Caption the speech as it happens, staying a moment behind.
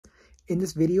In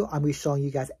this video, I'm going to be showing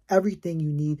you guys everything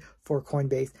you need for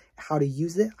Coinbase, how to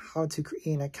use it, how to create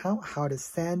an account, how to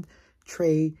send,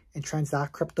 trade, and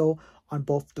transact crypto on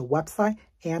both the website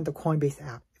and the Coinbase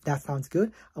app. If that sounds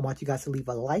good, I want you guys to leave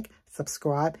a like,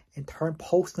 subscribe, and turn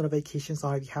post notifications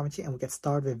on if you haven't yet, and we'll get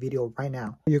started with the video right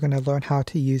now. You're going to learn how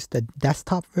to use the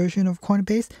desktop version of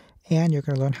Coinbase, and you're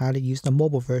going to learn how to use the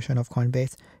mobile version of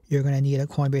Coinbase. You're going to need a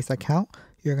Coinbase account.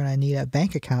 You're going to need a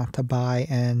bank account to buy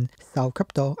and sell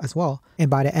crypto as well. And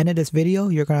by the end of this video,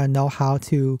 you're going to know how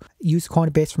to use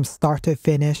Coinbase from start to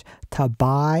finish to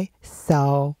buy,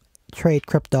 sell, trade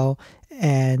crypto,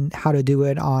 and how to do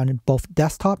it on both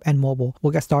desktop and mobile. We'll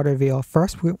get started with the video.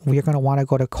 First, we're going to want to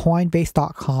go to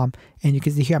Coinbase.com, and you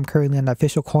can see here I'm currently on the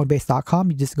official Coinbase.com.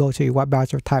 You just go to your web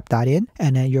browser, type that in,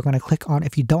 and then you're going to click on,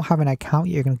 if you don't have an account,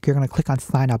 you're going to click on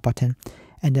sign up button.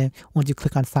 And then once you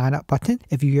click on sign up button,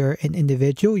 if you're an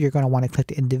individual, you're going to want to click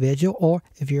the individual, or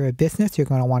if you're a business, you're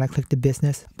going to want to click the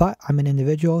business. But I'm an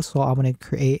individual, so I'm going to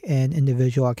create an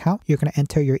individual account. You're going to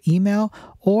enter your email,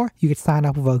 or you could sign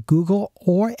up with a Google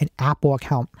or an Apple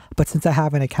account. But since I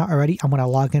have an account already, I'm going to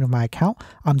log in with my account.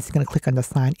 I'm just going to click on the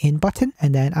sign in button,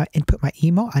 and then I input my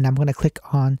email, and I'm going to click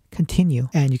on continue.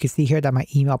 And you can see here that my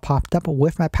email popped up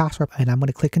with my password, and I'm going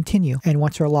to click continue. And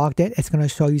once you're logged in, it's going to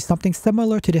show you something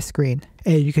similar to this screen.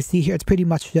 And you can see here, it's pretty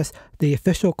much just the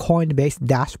official Coinbase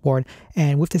dashboard.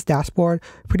 And with this dashboard,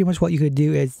 pretty much what you could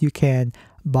do is you can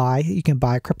buy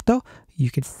crypto,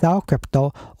 you can sell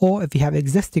crypto, or if you have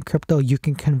existing crypto, you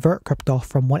can convert crypto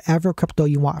from whatever crypto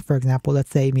you want. For example,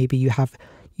 let's say maybe you have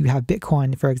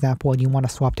Bitcoin, for example, and you want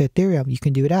to swap to Ethereum, you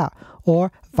can do that,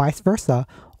 or vice versa.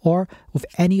 Or with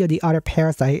any of the other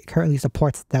pairs that it currently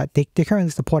supports, that they currently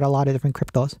support a lot of different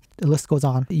cryptos. The list goes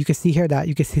on. You can see here that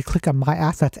you can click on my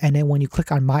assets, and then when you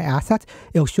click on my assets,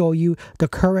 it'll show you the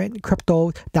current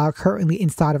cryptos that are currently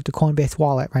inside of the Coinbase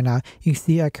wallet right now. You can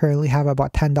see I currently have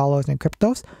about $10 in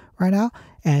cryptos right now,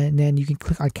 and then you can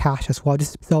click on cash as well.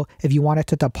 Just so if you wanted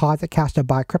to deposit cash to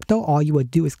buy crypto, all you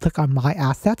would do is click on my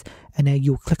assets, and then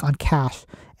you click on cash.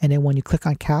 And then when you click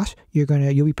on cash,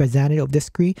 you'll be presented with this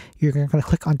screen. You're going to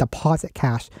click on deposit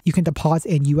cash. You can deposit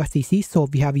in USDC. So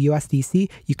if you have a USDC,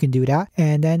 you can do that.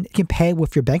 And then you can pay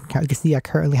with your bank account. You can see I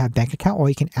currently have bank account, or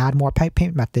you can add more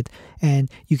payment methods. And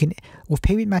you can, with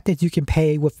payment methods, you can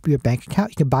pay with your bank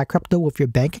account. You can buy crypto with your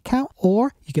bank account,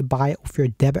 or you can buy it with your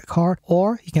debit card,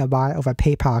 or you can buy it with a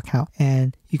PayPal account.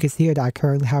 And you can see here that I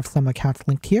currently have some accounts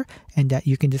linked here, and that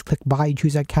you can just click buy, you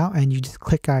choose an account, and you just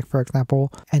click on, for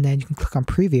example, and then you can click on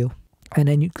preview. And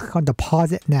then you click on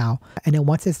deposit now. And then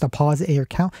once it's deposited in your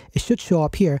account, it should show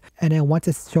up here. And then once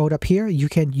it's showed up here, you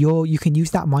can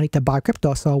use that money to buy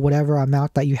crypto. So whatever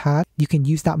amount that you had, you can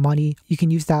use that money. You can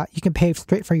pay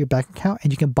straight from your bank account,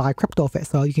 and you can buy crypto with it.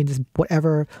 So you can just,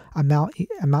 whatever amount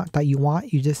that you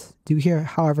want, you just do here,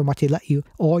 however much they let you.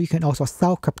 Or you can also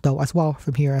sell crypto as well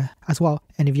from here as well.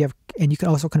 And you can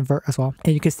also convert as well.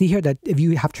 And you can see here that if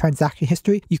you have transaction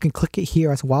history, you can click it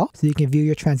here as well. So you can view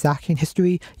your transaction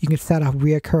history. You can set up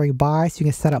reoccurring buys. You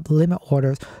can set up limit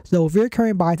orders. So with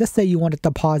reoccurring buys, let's say you want to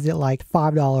deposit like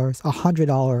 $5,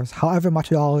 $100, however much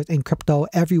dollars in crypto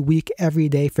every week, every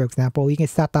day, for example. You can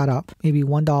set that up, maybe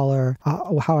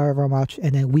 $1, however much,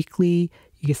 and then weekly.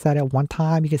 You can set it one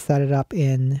time. You can set it up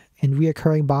in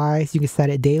reoccurring buys. You can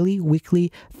set it daily,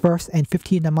 weekly, first, and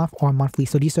 15 a month, or monthly.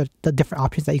 So these are the different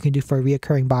options that you can do for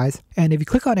reoccurring buys. And if you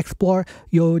click on Explore,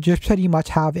 you'll just pretty much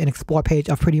have an Explore page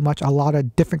of pretty much a lot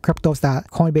of different cryptos that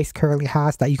Coinbase currently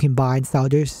has that you can buy and sell.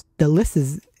 The list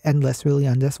is endless really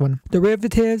on this one.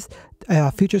 Derivatives,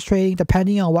 futures trading,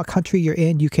 depending on what country you're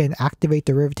in, you can activate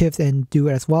derivatives and do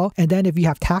it as well. And then if you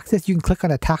have taxes, you can click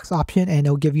on the tax option, and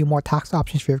it'll give you more tax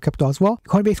options for your crypto as well.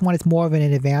 Coinbase One is more of an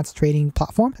advanced trading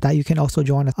platform that you can also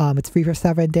join. It's free for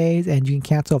 7 days, and you can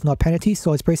cancel with no penalty.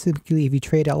 So it's basically, if you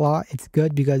trade a lot, it's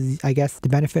good, because I guess the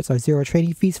benefits are 0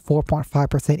 trading fees, 4.5%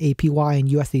 APY, and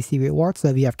USDC rewards. So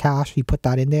if you have cash, you put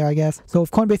that in there, I guess. So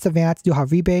with Coinbase Advanced, you'll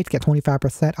have rebates, get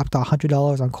 25% up to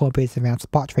 $100 on Coinbase Advanced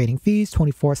spot trading fees,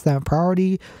 24/7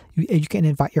 priority. You can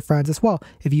invite your friends as well.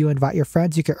 If you invite your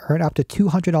friends, you can earn up to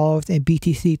 $200 in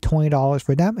BTC, $20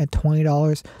 for them, and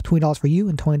 $20 for you,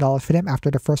 and $20 for them after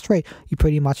the first trade. You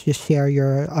pretty much just share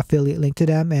your affiliate link to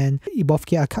them, and you both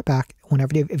get a cutback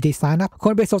if they sign up.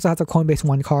 Coinbase also has a Coinbase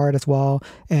One card as well,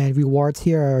 and rewards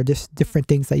here are just different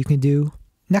things that you can do.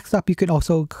 Next up, you can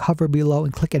also hover below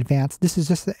and click advanced. This is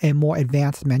just a more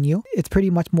advanced menu. It's pretty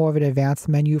much more of an advanced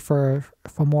menu for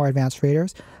more advanced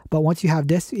traders. But once you have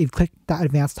this, if you click that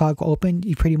advanced toggle open,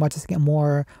 you pretty much just get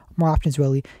more options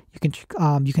really.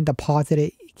 You can deposit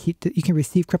it. you can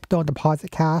receive crypto and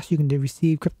deposit cash. You can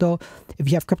receive crypto. If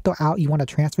you have crypto out, you want to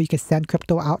transfer, you can send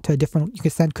crypto out to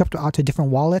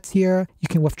different wallets here. You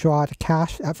can withdraw the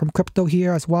cash from crypto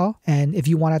here as well. And if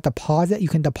you want to deposit, you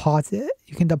can deposit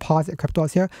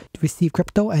cryptos here to receive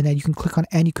crypto, and then you can click on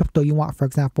any crypto you want. For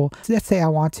example, so let's say I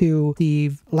want to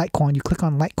receive Litecoin. You click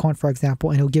on Litecoin, for example,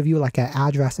 and it'll give you like an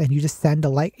address, and you just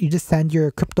send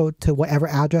your crypto to whatever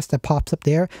address that pops up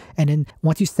there. And then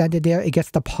once you send it there, it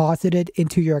gets deposited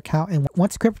into your account. And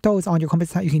once crypto is on your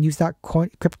Coinbase account, you can use that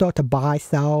crypto to buy,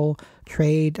 sell,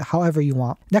 trade, however you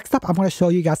want. Next up, I'm going to show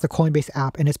you guys the Coinbase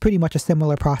app, and it's pretty much a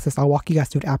similar process. I'll walk you guys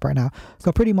through the app right now.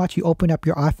 So pretty much you open up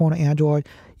your iPhone or Android,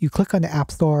 you click on the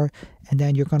App Store, and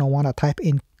then you're going to want to type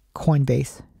in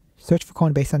Coinbase. Search for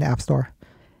Coinbase on the App Store.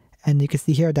 And you can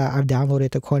see here that I've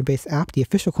downloaded the Coinbase app, the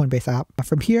official Coinbase app.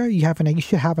 From here, you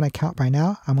should have an account by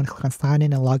now. I'm going to click on sign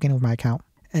in and log in with my account.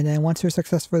 And then once you're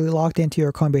successfully logged into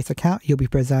your Coinbase account, you'll be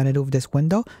presented with this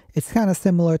window. It's kind of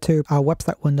similar to our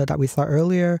website window that we saw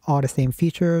earlier. All the same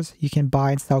features. You can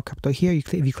buy and sell crypto here.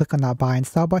 If you click on that buy and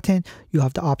sell button, you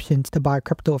have the option to buy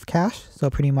crypto with cash. So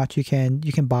pretty much you can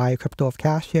buy crypto with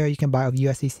cash here. You can buy with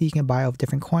USDC. You can buy with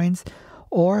different coins.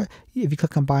 Or if you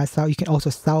click on buy and sell, you can also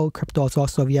sell crypto as well.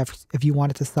 So if you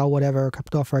wanted to sell whatever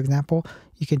crypto, for example,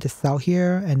 you can just sell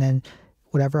here, and then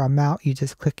whatever amount, you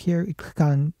just click here, you click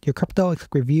on your crypto, and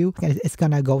click review, and it's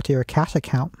going to go to your cash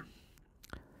account.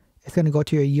 It's going to go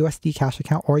to your USD cash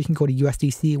account, or you can go to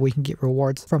USDC where you can get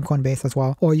rewards from Coinbase as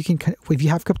well. Or you can, if you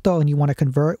have crypto and you want to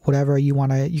convert whatever you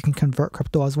want to, you can convert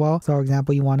crypto as well. So for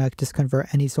example, you want to just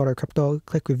convert any sort of crypto,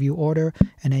 click review order,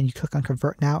 and then you click on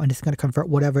convert now, and it's going to convert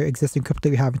whatever existing crypto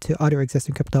you have into other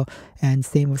existing crypto, and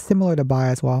similar to buy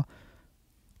as well.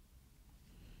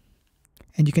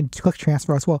 And you can click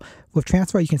transfer as well. With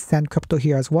transfer, you can send crypto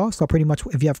here as well. So pretty much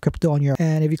if you have crypto on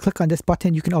and if you click on this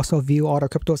button, you can also view all the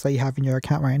cryptos that you have in your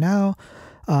account right now.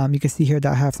 You can see here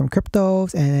that I have some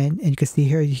cryptos, and you can see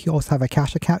here you also have a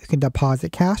cash account. You can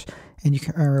deposit cash, and you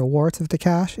can earn rewards with the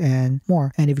cash and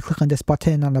more. And if you click on this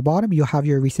button on the bottom, you'll have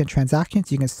your recent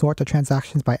transactions. You can sort the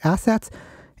transactions by assets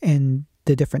and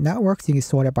the different networks. You can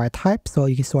sort it by type, so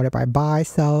you can sort it by buy,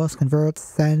 sells, converts,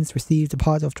 sends, receives,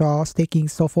 deposits, withdrawals, staking,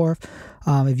 so forth.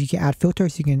 If you can add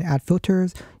filters, you can add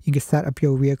filters. You can set up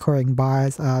your recurring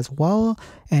buys as well.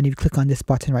 And if you click on this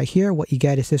button right here, what you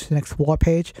get is just an explore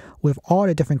page with all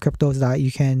the different cryptos that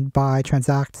you can buy,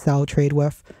 transact, sell, trade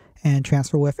with, and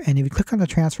transfer with. And if you click on the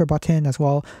transfer button as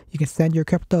well, you can send your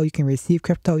crypto, you can receive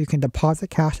crypto, you can deposit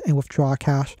cash and withdraw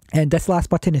cash. And this last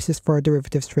button is just for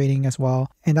derivatives trading as well.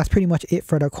 And that's pretty much it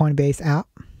for the Coinbase app.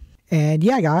 And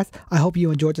yeah, guys, I hope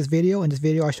you enjoyed this video. In this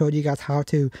video, I showed you guys how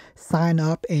to sign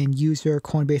up and use your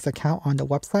Coinbase account on the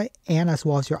website, and as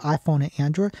well as your iPhone and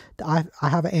Android. I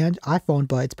have an iPhone,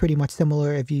 but it's pretty much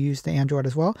similar if you use the Android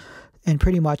as well. And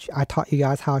pretty much I taught you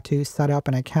guys how to set up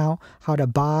an account, how to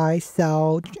buy,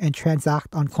 sell, and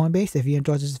transact on Coinbase. If you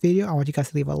enjoyed this video, I want you guys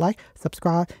to leave a like,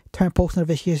 subscribe, turn post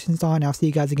notifications on. I'll see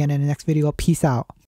you guys again in the next video. Peace out.